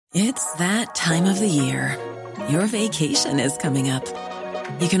It's that time of the year. Your vacation is coming up.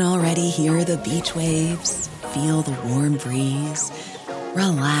 You can already hear the beach waves, feel the warm breeze,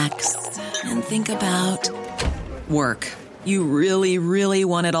 relax, and think about work. You really, really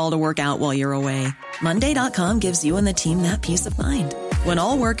want it all to work out while you're away. Monday.com gives you and the team that peace of mind. When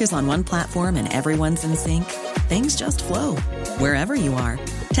all work is on one platform and everyone's in sync, things just flow. Wherever you are,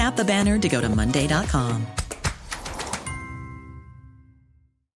 tap the banner to go to Monday.com.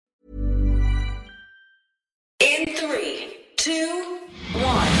 In 3, 2,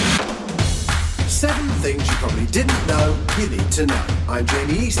 1. 7 things you probably didn't know you need to know. I'm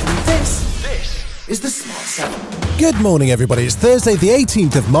Jamie East, and this is the Smart 7. Good morning, everybody. It's Thursday, the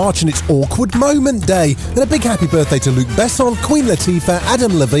 18th of March, and it's Awkward Moment Day. And a big happy birthday to Luke Besson, Queen Latifah,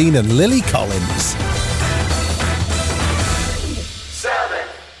 Adam Levine, and Lily Collins.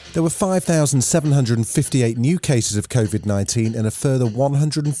 There were 5,758 new cases of COVID-19 and a further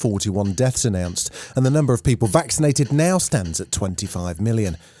 141 deaths announced, and the number of people vaccinated now stands at 25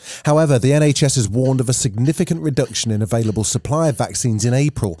 million. However, the NHS has warned of a significant reduction in available supply of vaccines in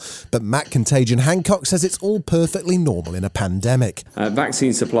April, but Matt Contagion Hancock says it's all perfectly normal in a pandemic.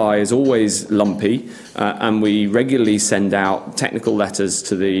 Vaccine supply is always lumpy, and we regularly send out technical letters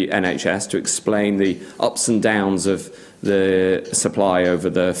to the NHS to explain the ups and downs of the supply over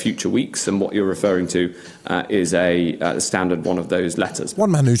the future weeks, and what you're referring to is a standard one of those letters. One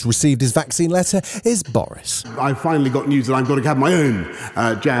man who's received his vaccine letter is Boris. I finally got news that I'm going to have my own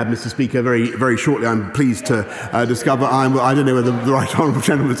jab, Mr. Speaker, very, very shortly. I'm pleased to discover I don't know whether the right honourable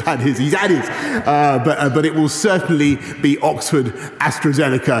gentleman's had his. He's had his. But it will certainly be Oxford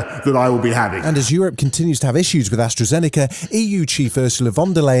AstraZeneca that I will be having. And as Europe continues to have issues with AstraZeneca, EU Chief Ursula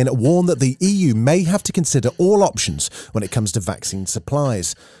von der Leyen warned that the EU may have to consider all options when it comes to vaccine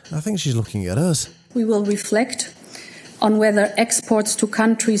supplies. I think she's looking at us. We will reflect on whether exports to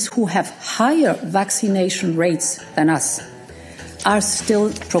countries who have higher vaccination rates than us are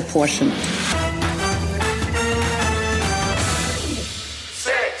still proportionate.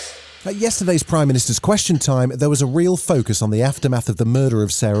 At yesterday's Prime Minister's Question Time, there was a real focus on the aftermath of the murder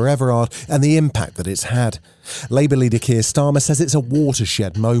of Sarah Everard and the impact that it's had. Labour leader Keir Starmer says it's a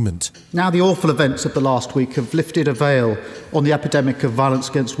watershed moment. Now the awful events of the last week have lifted a veil on the epidemic of violence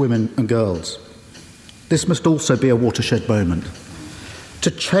against women and girls. This must also be a watershed moment to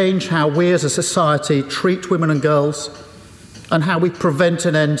change how we as a society treat women and girls and how we prevent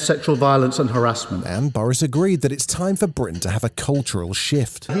and end sexual violence and harassment. And Boris agreed that it's time for Britain to have a cultural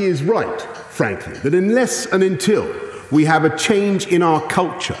shift. He is right, frankly, that unless and until we have a change in our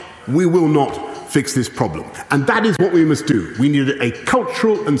culture, we will not fix this problem. And that is what we must do. We need a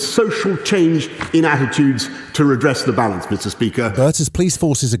cultural and social change in attitudes to redress the balance, Mr. Speaker. But as police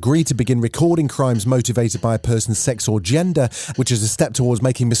forces agreed to begin recording crimes motivated by a person's sex or gender, which is a step towards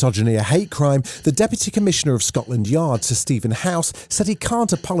making misogyny a hate crime, the Deputy Commissioner of Scotland Yard, Sir Stephen House, said he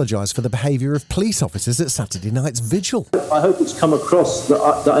can't apologise for the behaviour of police officers at Saturday night's vigil. I hope it's come across that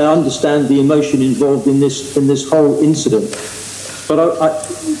I understand the emotion involved in this whole incident. But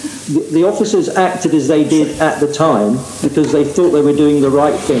the officers acted as they did at the time because they thought they were doing the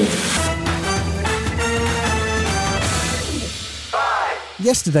right thing.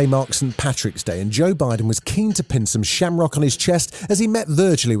 Yesterday marked St Patrick's Day, and Joe Biden was keen to pin some shamrock on his chest as he met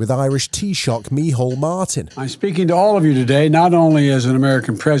virtually with Irish Taoiseach Micheál Martin. I'm speaking to all of you today, not only as an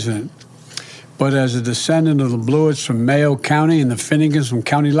American president, but as a descendant of the Blewitts from Mayo County and the Finnegans from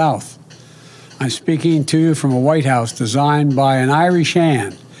County Louth. I'm speaking to you from a White House designed by an Irish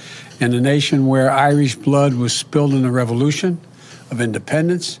hand in a nation where Irish blood was spilled in the Revolution of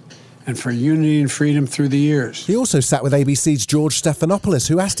Independence and for unity and freedom through the years. He also sat with ABC's George Stephanopoulos,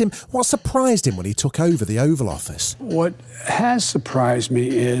 who asked him what surprised him when he took over the Oval Office. What has surprised me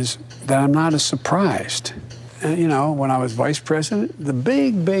is that I'm not as surprised. When I was vice president, the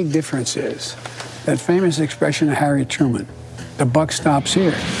big difference is that famous expression of Harry Truman, the buck stops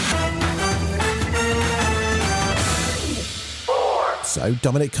here. So,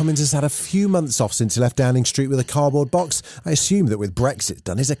 Dominic Cummings has had a few months off since he left Downing Street with a cardboard box. I assume that with Brexit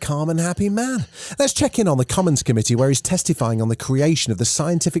done, he's a calm and happy man. Let's check in on the Commons Committee, where he's testifying on the creation of the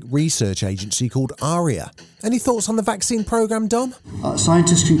scientific research agency called ARIA. Any thoughts on the vaccine programme, Dom?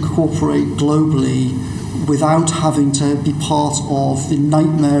 Scientists can cooperate globally without having to be part of the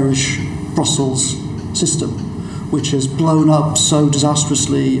nightmarish Brussels system, which has blown up so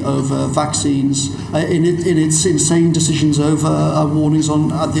disastrously over vaccines, in its insane decisions over warnings on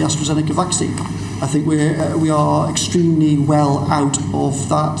the AstraZeneca vaccine. I think we are extremely well out of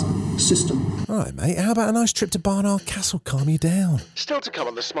that system. All right, mate, how about a nice trip to Barnard Castle? Calm you down. Still to come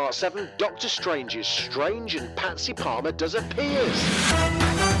on the Smart 7, Doctor Strange's Strange and Patsy Palmer does a Piers.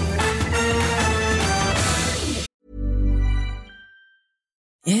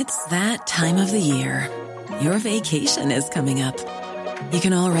 It's that time of the year. Your vacation is coming up. You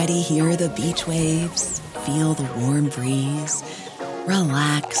can already hear the beach waves, feel the warm breeze,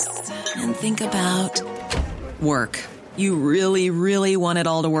 relax, and think about work. You really, really want it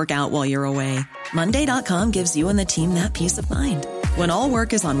all to work out while you're away. Monday.com gives you and the team that peace of mind. When all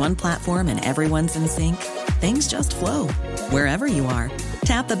work is on one platform and everyone's in sync, things just flow. Wherever you are,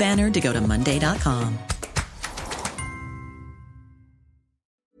 tap the banner to go to Monday.com.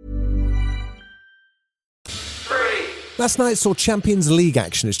 Last night saw Champions League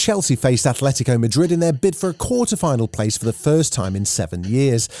action as Chelsea faced Atletico Madrid in their bid for a quarter-final place for the first time in 7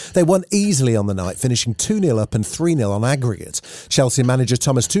 years. They won easily on the night, finishing 2-0 up and 3-0 on aggregate. Chelsea manager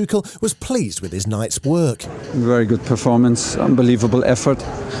Thomas Tuchel was pleased with his night's work. Very good performance, unbelievable effort.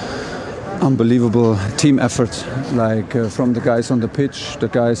 Unbelievable team effort, from the guys on the pitch, the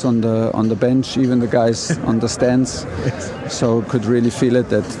guys on the bench, even the guys on the stands. So could really feel it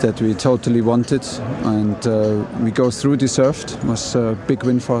that we totally want it, and we go through deserved. It was a big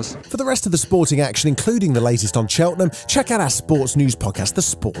win for us. For the rest of the sporting action, including the latest on Cheltenham, check out our sports news podcast, The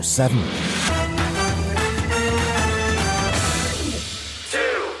Sports 7.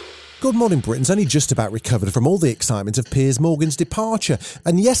 Good Morning Britain's only just about recovered from all the excitement of Piers Morgan's departure,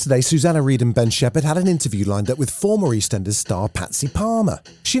 and yesterday Susanna Reid and Ben Shepherd had an interview lined up with former EastEnders star Patsy Palmer.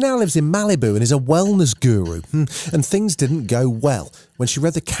 She now lives in Malibu and is a wellness guru, and things didn't go well when she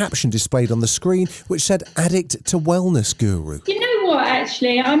read the caption displayed on the screen which said "Addict to Wellness Guru." You know what,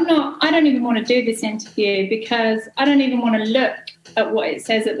 actually, I don't even want to do this interview because I don't even want to look at what it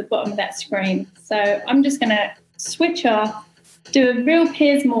says at the bottom of that screen. So I'm just going to switch off, do a real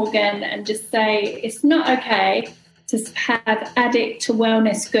Piers Morgan and just say it's not okay to have "Addict to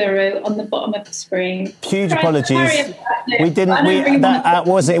Wellness Guru" on the bottom of the screen. Huge apologies.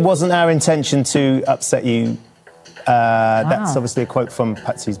 It wasn't our intention to upset you. That's obviously a quote from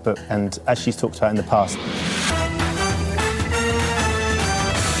Patsy's book, and as she's talked about in the past.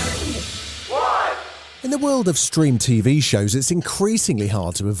 In the world of streamed TV shows, it's increasingly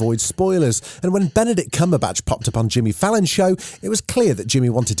hard to avoid spoilers, and when Benedict Cumberbatch popped up on Jimmy Fallon's show, it was clear that Jimmy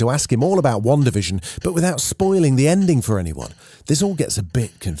wanted to ask him all about WandaVision, but without spoiling the ending for anyone. This all gets a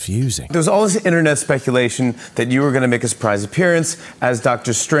bit confusing. There was all this internet speculation that you were going to make a surprise appearance as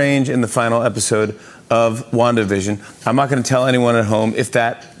Doctor Strange in the final episode of WandaVision. I'm not going to tell anyone at home if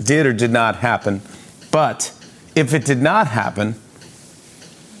that did or did not happen, but if it did not happen,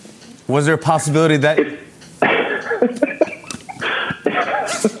 was there a possibility that...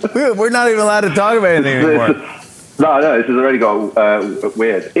 We're not even allowed to talk about anything anymore. No, this has already got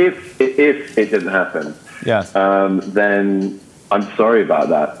weird. If it didn't happen, then I'm sorry about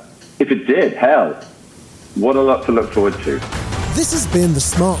that. If it did, hell, what a lot to look forward to. This has been The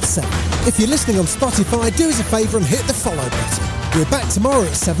Smart 7. If you're listening on Spotify, do us a favour and hit the follow button. We're back tomorrow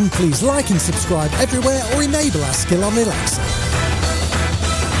at 7. Please like and subscribe everywhere or enable our skill on Alexa.